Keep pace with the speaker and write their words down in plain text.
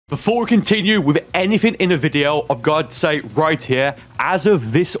Before we continue with anything in the video, I've got to say right here, as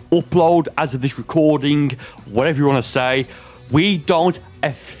of this upload, as of this recording, whatever you want to say, we don't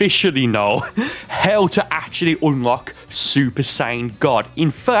officially know how to actually unlock Super Saiyan God. In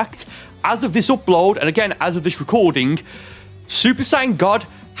fact, as of this upload, and again, as of this recording, Super Saiyan God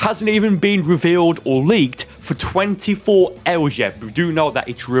hasn't even been revealed or leaked for 24 hours yet. We do know that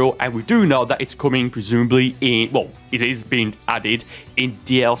it's real, and we do know that it's coming presumably in, well, it is being added in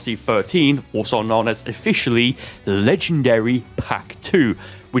DLC 13, also known as officially Legendary Pack 2.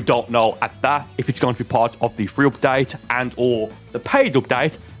 We don't know at that if it's going to be part of the free update and or the paid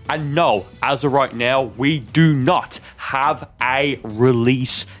update. And no, as of right now, we do not have a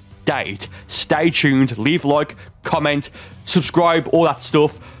release date. Stay tuned, leave a like, comment, subscribe, all that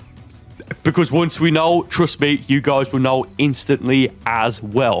stuff, because once we know, trust me, you guys will know instantly as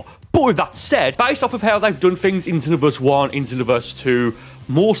well. But with that said, based off of how they've done things in Xenoverse 1, in Xenoverse 2,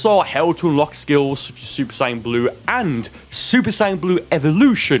 more so how to unlock skills such as Super Saiyan Blue and Super Saiyan Blue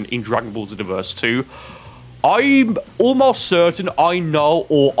Evolution in Dragon Ball Xenoverse 2, I'm almost certain I know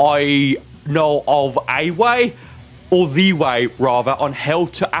of a way, or the way rather, on how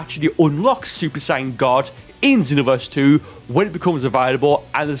to actually unlock Super Saiyan God in Xenoverse 2 when it becomes available,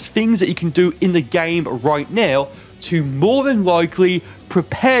 and there's things that you can do in the game right now to more than likely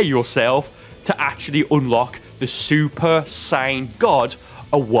prepare yourself to actually unlock the Super Saiyan God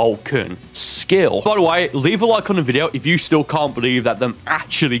Awoken skill. By the way, leave a like on the video if you still can't believe that they're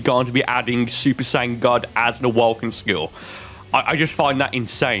actually going to be adding Super Saiyan God as an Awoken skill. I just find that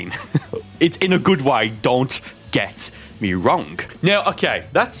insane. It's in a good way, don't get me wrong. Now, okay,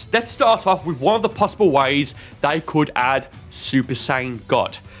 let's start off with one of the possible ways they could add Super Saiyan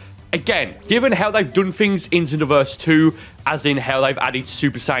God. Again, given how they've done things in Xenoverse 2, as in how they've added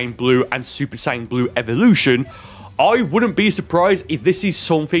Super Saiyan Blue and Super Saiyan Blue Evolution, I wouldn't be surprised if this is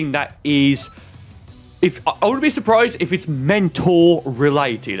something that is... I wouldn't be surprised if it's mentor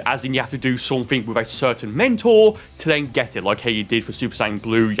related, as in you have to do something with a certain mentor to then get it, like how you did for Super Saiyan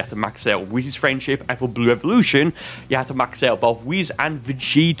Blue. You have to max out Whiz's friendship, and for Blue Evolution, you have to max out both Whiz and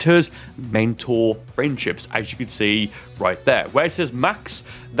Vegeta's mentor friendships, as you can see right there. Where it says max,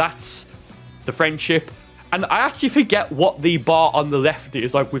 that's the friendship, and I actually forget what the bar on the left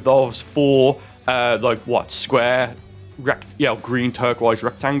is, like with those four, like what, square, green turquoise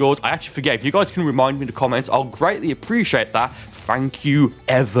rectangles. I actually forget. If you guys can remind me in the comments, I'll greatly appreciate that. Thank you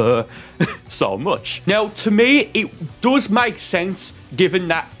ever so much. Now, to me, it does make sense, given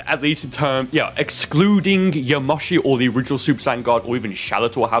that, at least in terms, excluding Yamoshi or the original Super Saiyan God, or even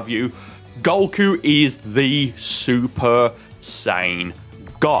Charlotte, or what have you, Goku is the Super Saiyan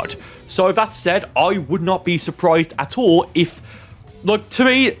God. So, with that said, I would not be surprised at all if, look, to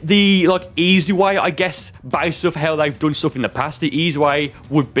me, the easy way, I guess, based off how they've done stuff in the past, the easy way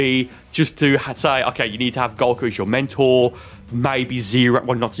would be just to say, okay, you need to have Goku as your mentor, maybe Z-Rank,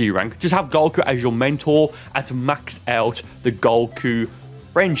 well, not Z-Rank, just have Goku as your mentor and to max out the Goku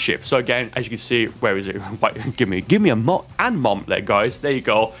friendship. So again, as you can see, where is it? Wait, give me a mom there, guys. There you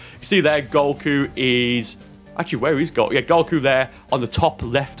go. You see there, Goku is, actually, where is Goku? Yeah, Goku there on the top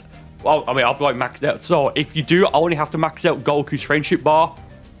left. Well, I mean, I've maxed out. So if you do only have to max out Goku's friendship bar,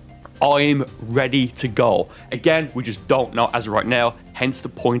 I'm ready to go. Again, we just don't know as of right now. Hence the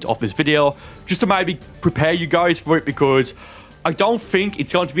point of this video, just to maybe prepare you guys for it, because I don't think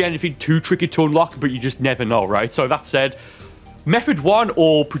it's going to be anything too tricky to unlock, but you just never know, right? So that said, method 1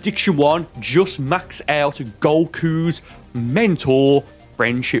 or prediction 1, just max out Goku's mentor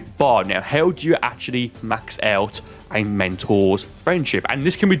friendship bar. Now, how do you actually max out a mentor's friendship? And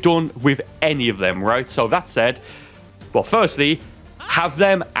this can be done with any of them, right? So that said, well, firstly, have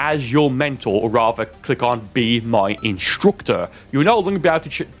them as your mentor, or rather click on be my instructor. You'll no longer be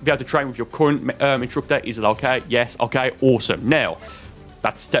able to train with your current instructor. Is it okay? Yes. Okay, awesome. Now,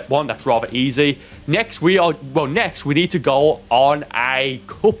 that's step 1. That's rather easy. Next we need to go on a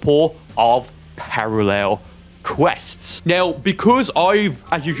couple of parallel quests. Now, because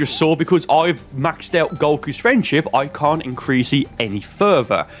as you just saw, because I've maxed out Goku's friendship, I can't increase it any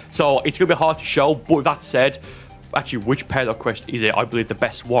further. So it's gonna be hard to show, but with that said, actually, which parallel quest is it? I believe the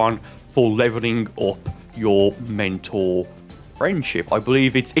best one for leveling up your mentor friendship. I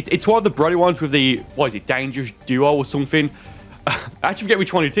believe it's one of the brother ones with the, what is it, dangerous duo or something. I actually forget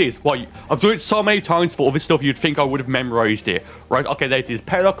which one it is. Well, I've done it so many times for other stuff, you'd think I would have memorized it. Right, okay, there it is.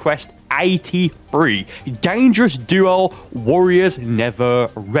 Parallel Quest 83. Dangerous Duo, Warriors Never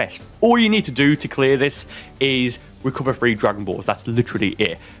Rest. All you need to do to clear this is recover 3 Dragon Balls. That's literally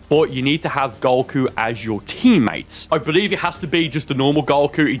it. But you need to have Goku as your teammates. I believe it has to be just the normal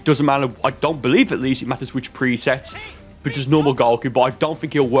Goku. It doesn't matter. I don't believe, at least, it matters which presets. but just normal Goku. But I don't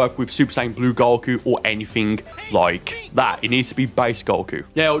think it'll work with Super Saiyan Blue Goku or anything like that. It needs to be base Goku.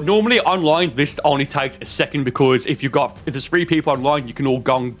 Now, normally online, this only takes a second because if there's 3 people online, you can all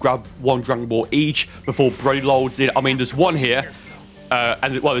go and grab 1 Dragon Ball each before Brody loads in. I mean, there's 1 here,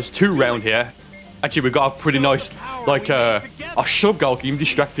 and well, there's 2 round here. Actually, we've got a pretty nice, like, oh, shut up, Goku, you're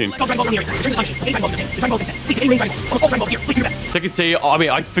distracting. So you can see, I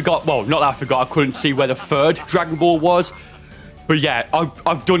mean, I forgot, well, not that I forgot, I couldn't see where the 3rd Dragon Ball was. But yeah,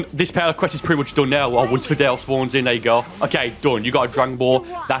 I've done, this Parallel Quest is pretty much done now. Well, once Fidel spawns in, there you go. Okay, done. You got a Dragon Ball.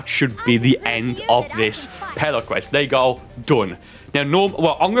 That should be the end of this Parallel Quest. There you go, done. Now,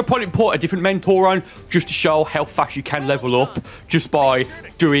 well, I'm going to probably put a different mentor on just to show how fast you can level up just by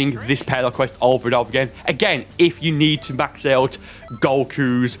doing this Parallel Quest over and over again. Again, if you need to max out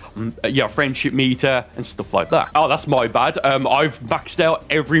Goku's friendship meter and stuff like that. Oh, that's my bad. I've maxed out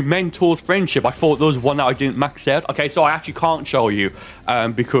every mentor's friendship. I thought there was one that I didn't max out. Okay, so I actually can't show you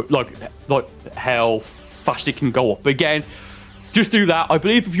because like how fast it can go up. But again, just do that. I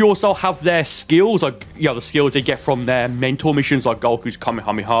believe if you also have their skills, like, the skills they get from their mentor missions, like Goku's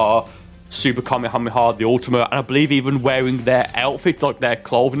Kamehameha, Super Kamehameha, the Ultimate, and I believe even wearing their outfits, like their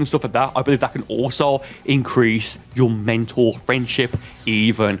clothing and stuff like that, I believe that can also increase your mentor friendship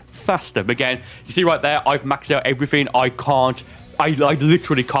even faster. But again, you see right there, I've maxed out everything. I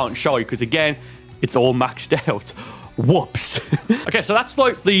literally can't show you because, again, it's all maxed out. Whoops. Okay, so that's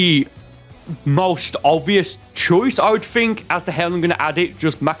like the most obvious choice, I would think, as to how I'm going to add it.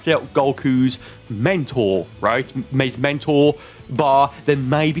 Just max out Goku's mentor, right? His mentor bar, then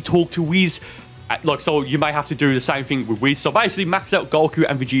maybe talk to Whis. Like, so you may have to do the same thing with Whis. So basically, max out Goku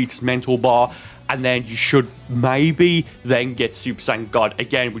and Vegeta's mentor bar, and then you should maybe then get Super Saiyan God.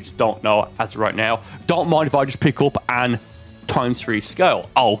 Again, we just don't know as of right now. Don't mind if I just pick up and ×3 scale.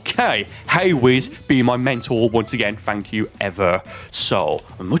 Okay. Hey, Whis, be my mentor once again. Thank you ever so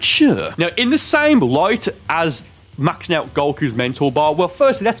much. Now, in the same light as maxing out Goku's mentor bar, well,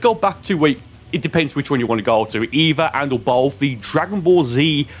 firstly, let's go back to it depends which one you want to go to. Either and or both the Dragon Ball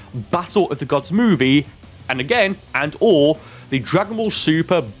Z Battle of the Gods movie, and again, and or the Dragon Ball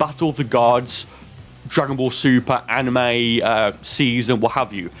Super Battle of the Gods, Dragon Ball Super anime season, what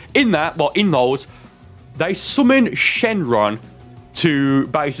have you. In those, they summon Shenron to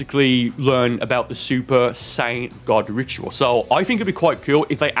basically learn about the Super Saiyan God ritual. So I think it'd be quite cool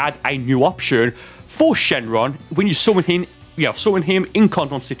if they add a new option for Shenron when you summon him, in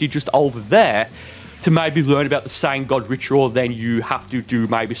Conton City, just over there, to maybe learn about the Saiyan God ritual. Then you have to do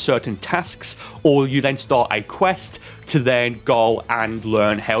maybe certain tasks, or you then start a quest to then go and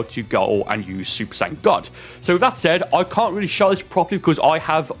learn how to go and use Super Saiyan God. So with that said, I can't really show this properly because I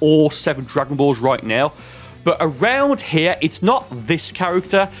have all 7 Dragon Balls right now. But around here, it's not this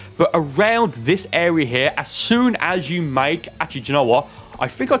character, but around this area here, as soon as you make... Actually, do you know what? I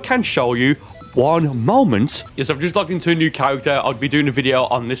think I can show you. One moment. Yes, I'm just logging into a new character. I'll be doing a video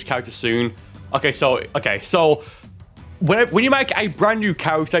on this character soon. Okay, so when you make a brand new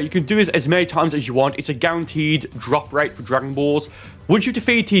character, you can do this as many times as you want. It's a guaranteed drop rate for Dragon Balls. Once you've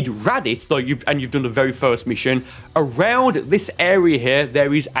defeated Raditz, you've done the very first mission, around this area here,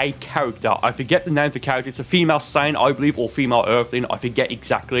 there is a character. I forget the name of the character. It's a female Saiyan, I believe, or female Earthling. I forget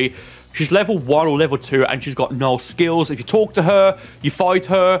exactly. She's level 1 or level 2, and she's got no skills. If you talk to her, you fight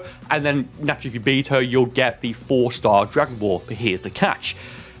her, and then naturally if you beat her, you'll get the 4-star Dragon Ball. But here's the catch.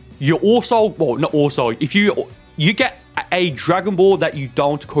 You also, well, not also, if you get a Dragon Ball that you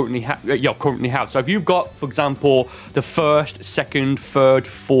don't currently have. So if you've got, for example, the 1st, 2nd, 3rd,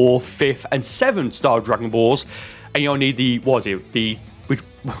 4th, 5th, and 7th star Dragon Balls, and you only need the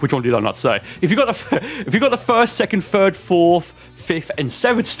which one did I not say? If you got the 1st, 2nd, 3rd, 4th, 5th, and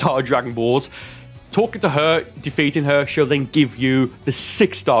 7th star Dragon Balls, talking to her, defeating her, she'll then give you the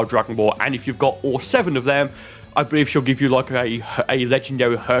 6-star Dragon Ball. And if you've got all 7 of them, I believe she'll give you like a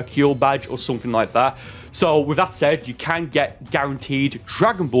legendary Hercule badge or something like that. So with that said, you can get guaranteed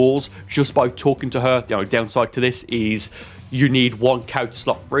Dragon Balls just by talking to her. The only downside to this is you need 1 character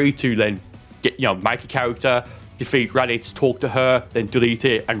slot free to then get, make a character, defeat Raditz, talk to her, then delete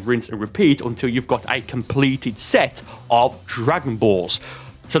it and rinse and repeat until you've got a completed set of Dragon Balls.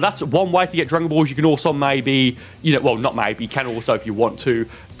 So that's one way to get Dragon Balls. You can also maybe, well, not maybe, you can also, if you want to,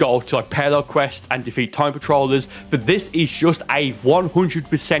 go to like Parallel Quest and defeat Time Patrollers. But this is just a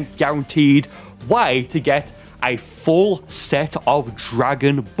 100% guaranteed way to get a full set of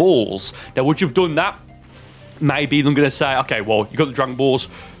Dragon Balls. Now, once you've done that, maybe I'm going to say, okay, well, you got the Dragon Balls,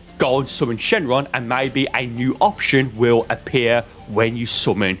 go and summon Shenron, and maybe a new option will appear when you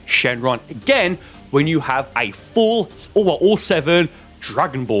summon Shenron again, when you have a full, all 7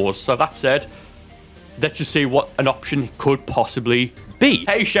 Dragon Balls. So that said, let's just see what an option could possibly be.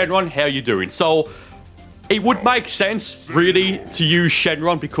 Hey Shenron, how you doing? So it would make sense really to use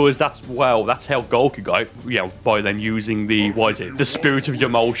Shenron because that's how Goku got, you know, by them using the, what is it, the spirit of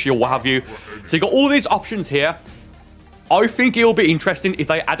Yamoshi or what have you. So you got all these options here. I think it'll be interesting if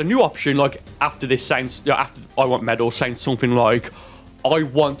they add a new option, like after this, saying, after I want medals, saying something like, I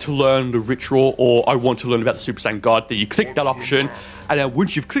want to learn the ritual, or I want to learn about the Super Saiyan God. Then you click that option, and then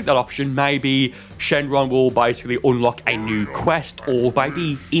once you've clicked that option, maybe Shenron will basically unlock a new quest, or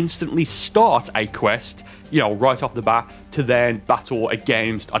maybe instantly start a quest, you know, right off the bat, to then battle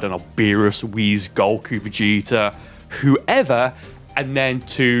against, I don't know, Beerus, Whis, Goku, Vegeta, whoever, and then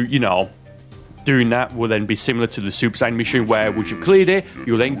to, you know, doing that will then be similar to the Super Saiyan mission, where once you've cleared it,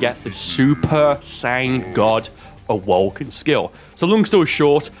 you'll then get the Super Saiyan God Awoken skill. So long story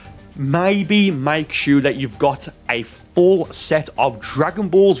short, maybe make sure that you've got a full set of Dragon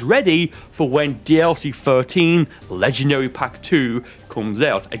Balls ready for when DLC 13 Legendary Pack 2 comes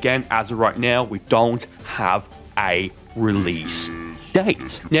out. Again, as of right now, we don't have a release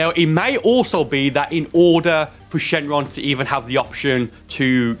date. Now, it may also be that in order for Shenron to even have the option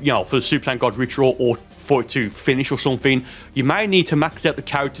to, you know, for the Super Saiyan God ritual, or for it to finish or something, you may need to max out the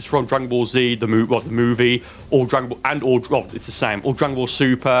characters from Dragon Ball Z, the movie, or Dragon Ball, and or well, it's the same, or Dragon Ball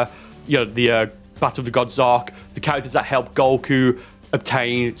Super, you know, the Battle of the Gods arc, the characters that help Goku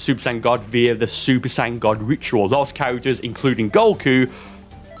obtain Super Saiyan God via the Super Saiyan God ritual. Those characters, including Goku,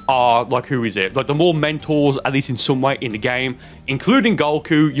 are like, who is it? Like the more mentors, at least in some way in the game, including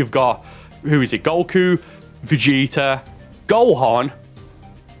Goku. You've got, who is it? Goku, Vegeta, Gohan,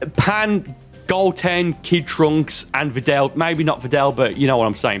 Pan, Goten, Kid Trunks, and Videl. Maybe not Videl, but you know what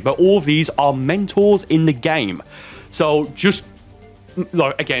I'm saying. But all of these are mentors in the game. So just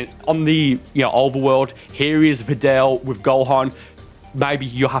like, again, on the, you know, overworld, here is Videl with Gohan. Maybe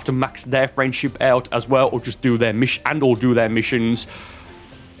you'll have to max their friendship out as well, or just do their mission and or do their missions.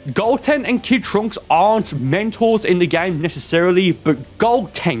 Goten and Kid Trunks aren't mentors in the game necessarily, but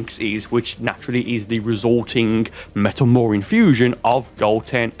Gotenks is, which naturally is the resulting Metamorphin fusion of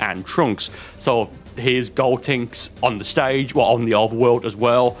Goten and Trunks. So here's Gotenks on the stage, well, on the overworld as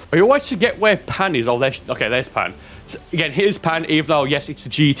well. I always forget where Pan is. Oh, okay, there's Pan. So, again, here's Pan, even though, yes, it's a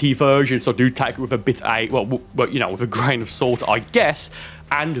GT version, so do take it with a bit of, well, you know, with a grain of salt, I guess.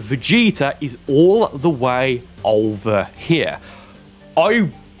 And Vegeta is all the way over here. I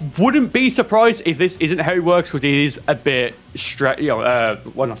wouldn't be surprised if this isn't how it works, because it is a bit,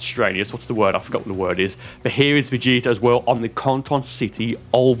 well, not strenuous, what's the word? I forgot what the word is. But here is Vegeta as well on the Canton City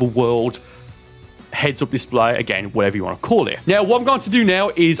overworld heads-up display, again, whatever you want to call it. Now, what I'm going to do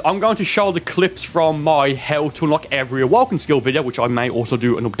now is I'm going to show the clips from my How to Unlock Every Awoken skill video, which I may also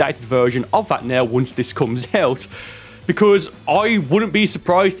do an updated version of that now once this comes out. Because I wouldn't be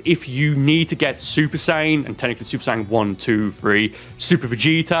surprised if you need to get Super Saiyan, and technically Super Saiyan 1, 2, 3, Super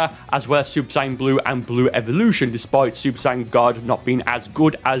Vegeta, as well as Super Saiyan Blue and Blue Evolution, despite Super Saiyan God not being as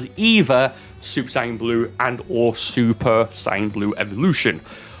good as either Super Saiyan Blue and or Super Saiyan Blue Evolution.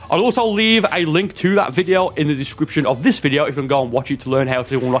 I'll also leave a link to that video in the description of this video if you can go and watch it to learn how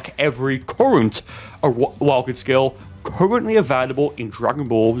to unlock every current Awoken skill currently available in Dragon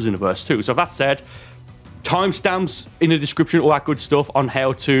Ball Xenoverse 2. So that said, timestamps in the description, all that good stuff on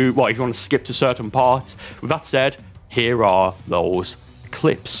how to, well, if you want to skip to certain parts. With that said, here are those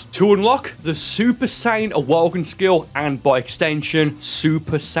clips. To unlock the Super Saiyan Awoken skill, and by extension,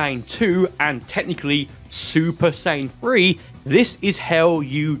 Super Saiyan 2, and technically Super Saiyan 3, this is how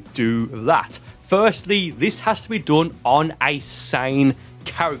you do that. Firstly, this has to be done on a Saiyan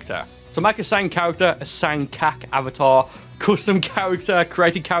character. So make a Saiyan character, a Saiyan CAC avatar, custom character,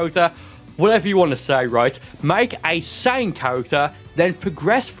 created character, whatever you want to say, right? Make a Saiyan character, then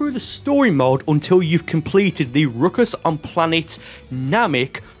progress through the story mode until you've completed the Ruckus on Planet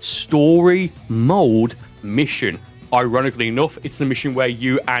Namek story mode mission. Ironically enough, it's the mission where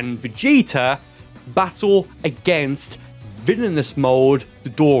you and Vegeta battle against Villainous Mode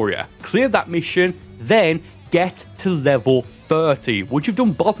Dodoria. Clear that mission, then get to level 30. Once you've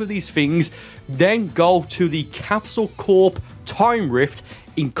done both of these things, then go to the Capsule Corp Time Rift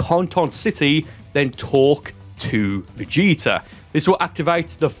in Canton City, then talk to Vegeta. This will activate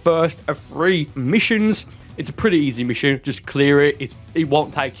the first of 3 missions. It's a pretty easy mission, just clear it. It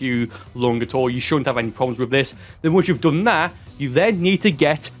won't take you long at all. You shouldn't have any problems with this. Then once you've done that, you then need to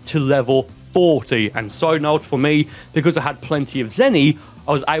get to level 40. And side note for me, because I had plenty of Zenny,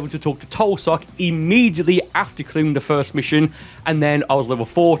 I was able to talk to Tolsock immediately after clearing the first mission, and then I was level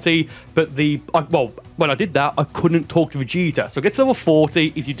 40, but when I did that, I couldn't talk to Vegeta. So get to level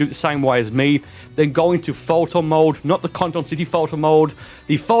 40 if you do it the same way as me, then go into photo mode, not the Conton City photo mode,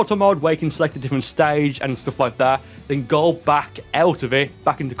 the photo mode where you can select a different stage and stuff like that, then go back out of it,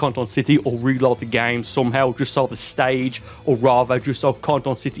 back into Conton City, or reload the game somehow, just so the stage, or rather, just so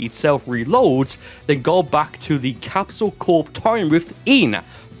Conton City itself reloads, then go back to the Capsule Corp Time Rift in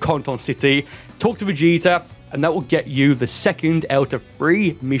Conton City, talk to Vegeta, and that will get you the second out of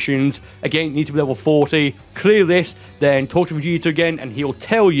 3 missions. Again, you need to be level 40, clear this, then talk to Vegeta again, and he'll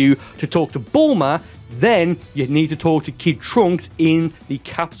tell you to talk to Bulma. Then you need to talk to Kid Trunks in the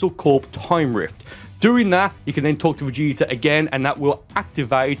Capsule Corp Time Rift. Doing that, you can then talk to Vegeta again, and that will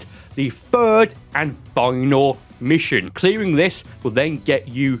activate the 3rd and final mission. Clearing this will then get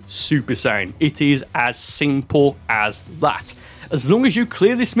you Super Saiyan. It is as simple as that. As long as you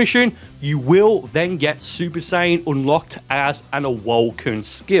clear this mission, you will then get Super Saiyan unlocked as an awoken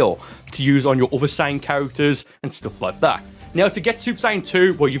skill to use on your other Saiyan characters and stuff like that. Now, to get Super Saiyan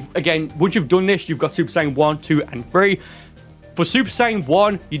 2, well, once you've done this, you've got Super Saiyan 1, 2, and 3. For Super Saiyan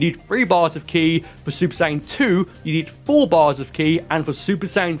 1, you need 3 bars of ki. For Super Saiyan 2, you need 4 bars of ki. And for Super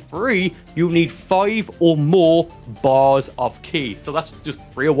Saiyan 3, you'll need 5 or more bars of ki. So that's just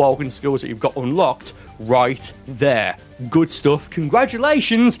 3 awoken skills that you've got unlocked right there. Good stuff.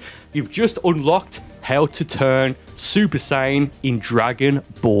 Congratulations. You've just unlocked how to turn Super Saiyan in Dragon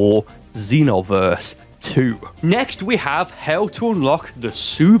Ball Xenoverse 2. Next, we have how to unlock the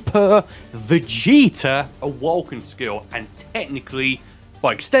Super Vegeta awoken skill, and technically,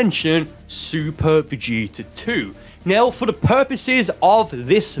 by extension, Super Vegeta 2. Now, for the purposes of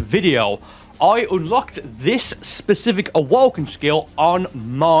this video, I unlocked this specific awoken skill on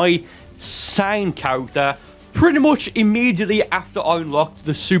my Saiyan character pretty much immediately after I unlocked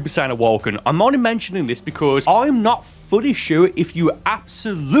the Super Saiyan Awoken. I'm only mentioning this because I'm not fully sure if you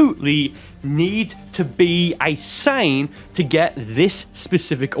absolutely need to be a Saiyan to get this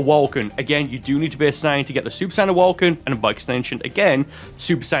specific Awoken. Again, you do need to be a Saiyan to get the Super Saiyan Awoken, and by extension, again,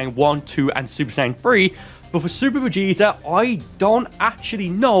 Super Saiyan 1, 2, and Super Saiyan 3. But for Super Vegeta, I don't actually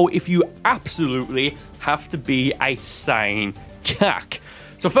know if you absolutely have to be a Saiyan CAC.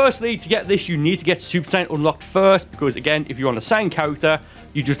 So firstly, to get this, you need to get Super Saiyan unlocked first, because again, if you're on a Saiyan character,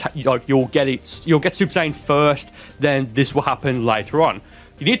 you'll get Super Saiyan first, then this will happen later on.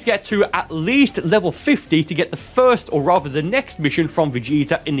 You need to get to at least level 50 to get the first, or rather the next mission from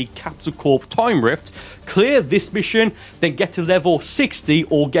Vegeta in the Capsule Corp Time Rift. Clear this mission, then get to level 60,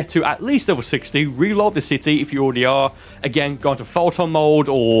 or get to at least level 60, reload the city if you already are. Again, go into photo mode,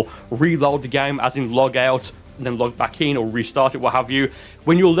 or reload the game, as in log out, and then log back in, or restart it, what have you,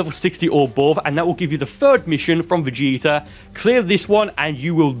 when you're level 60 or above, and that will give you the 3rd mission from Vegeta. Clear this one, and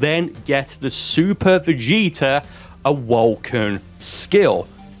you will then get the Super Vegeta Awoken skill.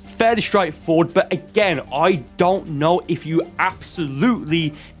 Fairly straightforward, but again, I don't know if you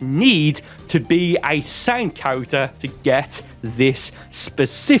absolutely need to be a Saiyan character to get this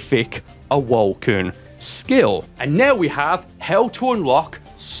specific Awoken skill. And now we have how to unlock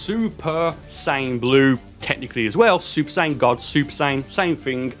Super Saiyan Blue, technically as well, Super Saiyan God, Super Saiyan, same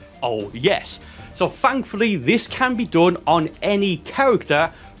thing, oh yes. So thankfully, this can be done on any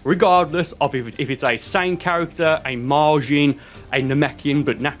character, regardless of if it's a Saiyan character, a Margin, a Namekian,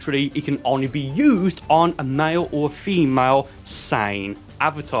 but naturally it can only be used on a male or a female Saiyan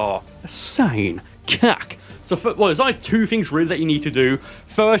avatar. A Saiyan CAC. So there's only 2 things really that you need to do.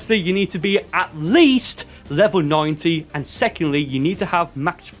 Firstly, you need to be at least level 90, and secondly, you need to have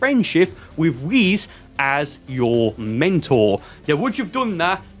max friendship with Whis as your mentor. Now, once you've done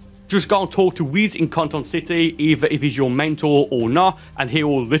that, just go and talk to Whis in Conton City, either if he's your mentor or not, and he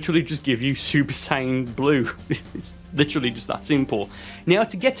will literally just give you Super Saiyan Blue. It's literally just that simple. Now,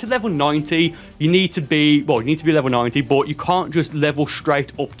 to get to level 90, you need to be level 90, but you can't just level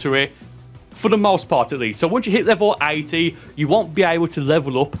straight up to it, for the most part at least. So once you hit level 80, you won't be able to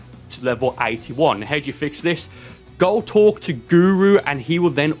level up to level 81. How do you fix this? Go talk to Guru, and he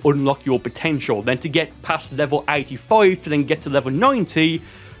will then unlock your potential. Then to get past level 85, to then get to level 90,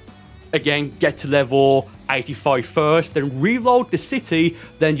 again, get to level 85 first, then reload the city,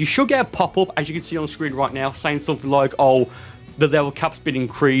 then you should get a pop-up, as you can see on the screen right now, saying something like, oh, the level cap's been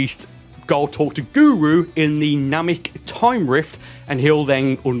increased. Go talk to Guru in the Namek Time Rift, and he'll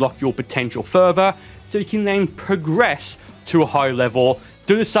then unlock your potential further, so you can then progress to a high level.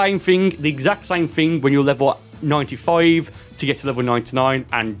 Do the same thing, the exact same thing when you're level 95 to get to level 99,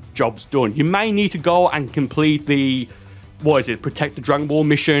 and job's done. You may need to go and complete the what is it, protect the Dragon Ball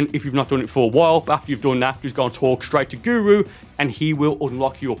mission if you've not done it for a while. But after you've done that, just go and talk straight to Guru, and he will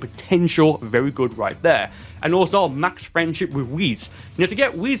unlock your potential. Very good right there. And also max friendship with Whis. Now, to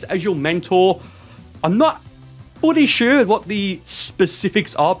get Whis as your mentor, I'm not fully sure what the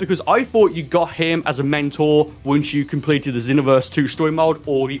specifics are, because I thought you got him as a mentor once you completed the Xenoverse 2 story mode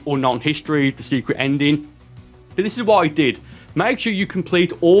or the Unknown History, the secret ending. But this is what I did. Make sure you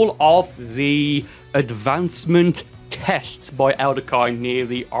complete all of the advancement tests by Elderkai near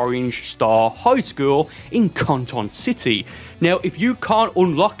the Orange Star High School in Canton City. Now, if you can't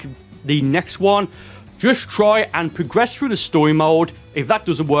unlock the next one, just try and progress through the story mode. If that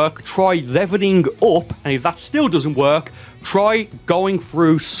doesn't work, try leveling up, and if that still doesn't work, try going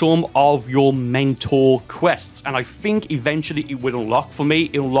through some of your mentor quests. And I think eventually it will unlock. For me,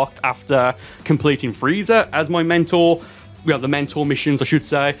 it unlocked after completing Frieza as my mentor. We have the mentor missions, I should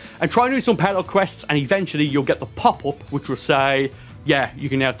say, and try and do some parallel quests, and eventually you'll get the pop-up which will say, yeah, you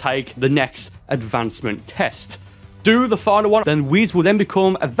can now take the next advancement test. Do the final one, then Whis will then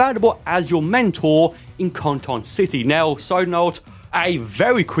become available as your mentor in Canton City. Now, side note, a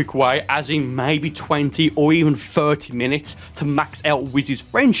very quick way, as in maybe 20 or even 30 minutes to max out Whiz's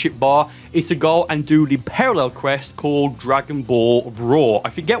friendship bar, is to go and do the parallel quest called Dragon Ball Raw. I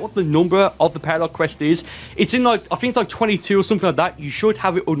forget what the number of the parallel quest is. It's in like, I think it's like 22 or something like that. You should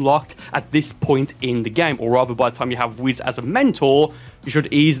have it unlocked at this point in the game, or rather by the time you have Whis as a mentor, you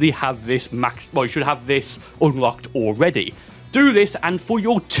should easily have this maxed, well, you should have this unlocked already. Do this, and for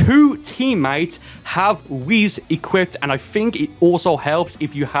your 2 teammates, have Whis equipped, and I think it also helps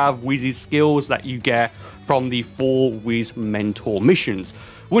if you have Whiz's skills that you get from the 4 Whis mentor missions.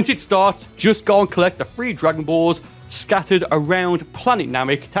 Once it starts, just go and collect the 3 Dragon Balls scattered around Planet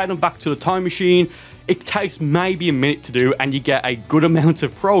Namek, take them back to the time machine. It takes maybe a minute to do, and you get a good amount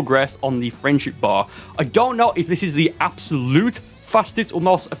of progress on the friendship bar. I don't know if this is the absolute fastest or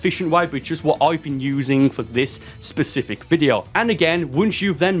most efficient way, but it's just what I've been using for this specific video. And again, once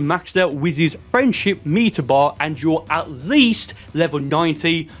you've then maxed out Whiz's friendship meter bar and you're at least level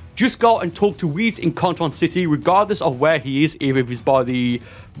 90, just go and talk to Whis in Canton City, regardless of where he is, either if he's by the,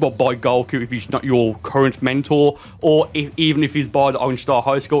 well, by Goku, if he's not your current mentor, or even if he's by the Orange Star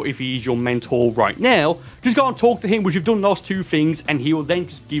High School, if he's your mentor right now. Just go and talk to him once you've done those 2 things, and he will then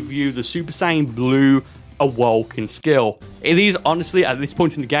just give you the Super Saiyan Blue Awoken skill. It is honestly, at this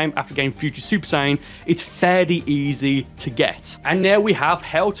point in the game, after getting Future Super Saiyan, it's fairly easy to get. And now we have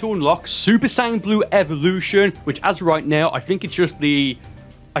how to unlock Super Saiyan Blue Evolution, which as of right now, I think it's just the,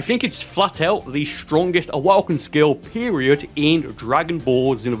 I think it's flat out the strongest Awoken skill period in Dragon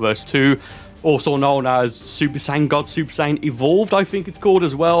Ball Xenoverse 2. Also known as Super Saiyan God, Super Saiyan Evolved, I think it's called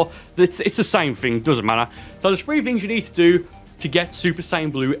as well. It's the same thing, doesn't matter. So there's 3 things you need to do to get Super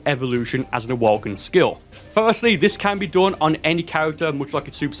Saiyan Blue Evolution as an Awoken skill. Firstly, this can be done on any character, much like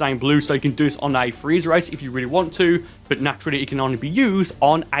it's Super Saiyan Blue, so you can do this on a Frieza race if you really want to, but naturally it can only be used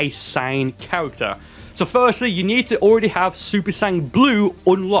on a Saiyan character. So firstly, you need to already have Super Saiyan Blue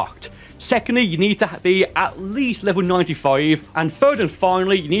unlocked. Secondly, you need to be at least level 95. And third and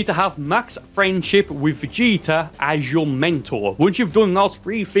finally, you need to have max friendship with Vegeta as your mentor. Once you've done those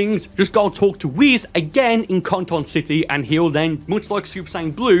 3 things, just go and talk to Whis again in Canton City, and he'll then, much like Super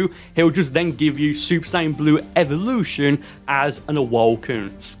Saiyan Blue, he'll just then give you Super Saiyan Blue Evolution as an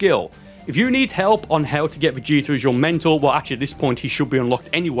Awoken skill. If you need help on how to get Vegeta as your mentor, well, actually at this point he should be unlocked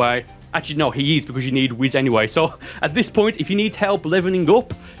anyway. Actually, no, he is, because you need Whis anyway. So at this point, if you need help leveling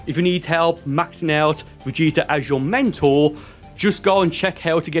up, if you need help maxing out Vegeta as your mentor, just go and check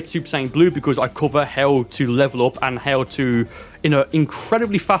how to get Super Saiyan Blue, because I cover how to level up and how to, in an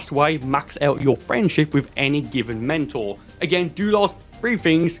incredibly fast way, max out your friendship with any given mentor. Again, do those 3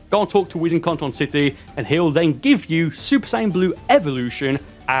 things, go and talk to Whis in Canton City, and he'll then give you Super Saiyan Blue Evolution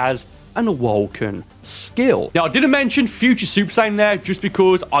as an Awoken skill. Now, I didn't mention Future Super Saiyan there just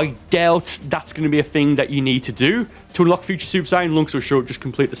because I doubt that's going to be a thing that you need to do to unlock Future Super Saiyan. Long story short, just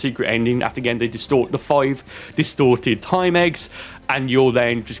complete the secret ending. After again, they distort the 5 distorted time eggs, and you'll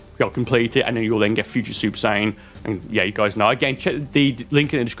then just complete it, and then you'll then get Future Super Saiyan. And yeah, you guys know. Again, check the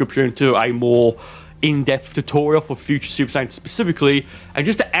link in the description to a more in-depth tutorial for Future Super Saiyan specifically. And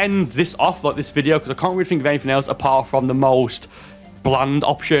just to end this off, like this video, because I can't really think of anything else apart from the most bland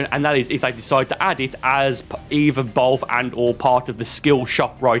option, and that is if they decide to add it as either both and or part of the skill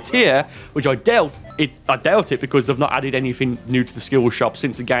shop right here, which I doubt it, because they've not added anything new to the skill shop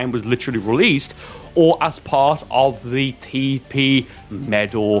since the game was literally released, or as part of the TP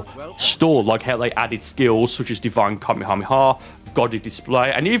medal store, like how they added skills such as Divine Kamehameha, Godly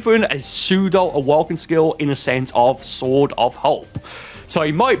Display, and even a pseudo Awoken skill in a sense of Sword of Hope. So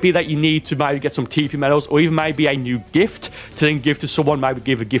it might be that you need to maybe get some TP medals, or even maybe a new gift to then give to someone. Maybe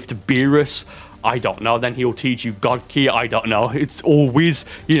give a gift to Beerus. I don't know. Then he'll teach you God Key. I don't know. It's always,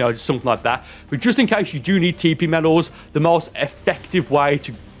 you know, something like that. But just in case you do need TP medals, the most effective way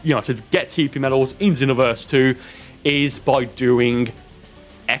to, you know, to get TP medals in Xenoverse 2 is by doing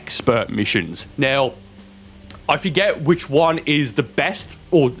expert missions. Now, I forget which one is the best,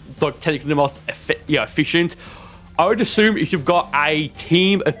 or technically the most efficient. I would assume if you've got a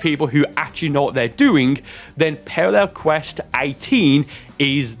team of people who actually know what they're doing, then Parallel Quest 18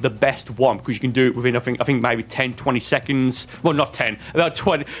 is the best one, because you can do it within, I think maybe 10, 20 seconds. Well, not 10, about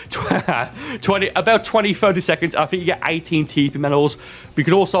 20, about 20, 30 seconds. I think you get 18 TP medals. We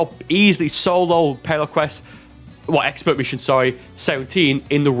can also easily solo Parallel Quest, well, expert mission, sorry, 17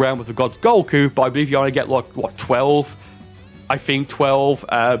 in the realm of the God's Goku, but I believe you only get like, what, 12? I think 12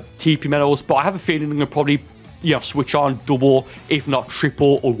 TP medals, but I have a feeling they're going to probably, you know, switch on double, if not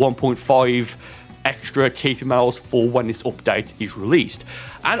triple, or 1.5 extra TP medals for when this update is released.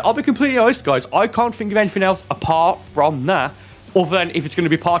 And I'll be completely honest, guys, I can't think of anything else apart from that, other than if it's going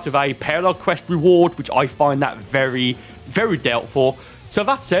to be part of a Parallel Quest reward, which I find that very, very doubtful. So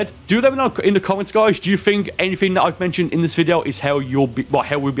that said, do let me know in the comments, guys. Do you think anything that I've mentioned in this video is how you'll be, well,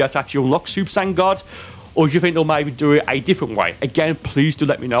 how we'll be able to actually unlock Super Saiyan God? Or do you think they'll maybe do it a different way? Again, please do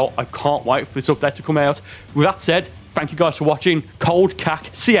let me know. I can't wait for this update to come out. With that said, thank you guys for watching. Cold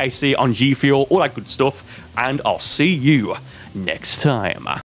CAC, CAC on G Fuel, all that good stuff. And I'll see you next time.